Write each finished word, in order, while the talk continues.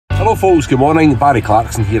Hello folks, good morning, Barry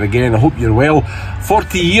Clarkson here again. I hope you're well.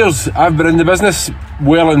 40 years I've been in the business,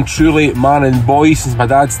 well and truly man and boy since my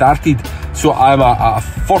dad started. So I'm a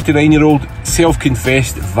 49-year-old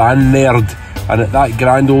self-confessed van nerd, and at that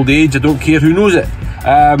grand old age I don't care who knows it.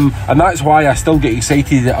 And that's why I still get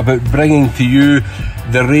excited about bringing to you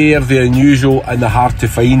the rare, the unusual and the hard to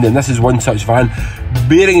find, and this is one such van.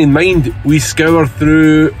 Bearing in mind we scour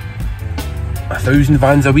through 1,000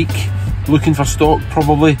 vans a week looking for stock,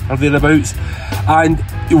 probably, or thereabouts, and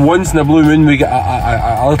once in a blue moon we get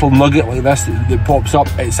a little nugget like this that pops up.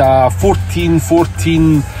 It's a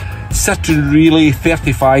 1414 Citroen Relay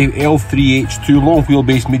 35 L3H2 long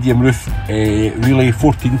wheelbase medium roof Relay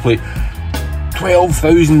 14 plate.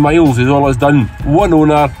 12,000 miles is all it's done. One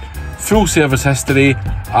owner, full service history.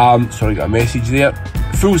 Sorry, got a message there.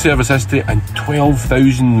 Full service history and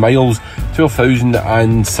 12,000 miles. 12,000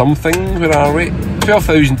 and something, where are we?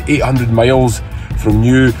 12,800 miles from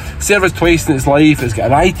new. Serviced twice in its life. It's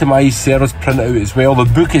got an itemised service printout as well. The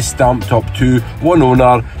book is stamped up too. One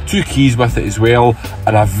owner, 2 keys with it as well,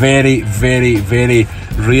 and a very, very, very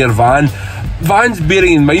rare van. Vans,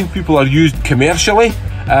 bearing in mind, people are used commercially.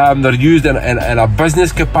 They're used in a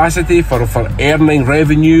business capacity for earning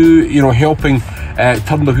revenue, you know, helping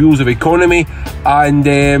turn the wheels of economy, and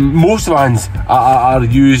most vans are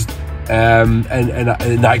used in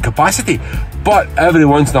that capacity. But every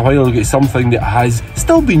once in a while you get something that has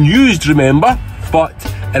still been used, remember, but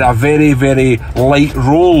in a very, very light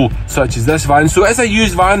role, such as this van. So it's a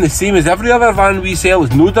used van, the same as every other van we sell.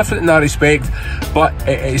 It's no different in that respect, but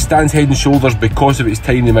it stands head and shoulders because of its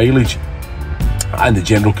tiny mileage and the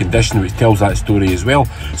general condition, which tells that story as well.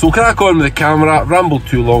 So we'll crack on with the camera, ramble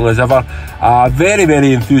too long as ever. Very,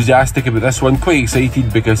 very enthusiastic about this one, quite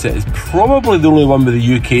excited because it is probably the only one with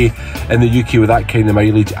the UK, in the UK with that kind of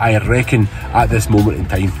mileage, I reckon, at this moment in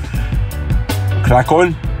time. We'll crack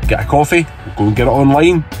on, get a coffee, we'll go and get it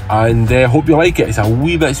online, and hope you like it. It's a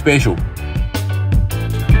wee bit special.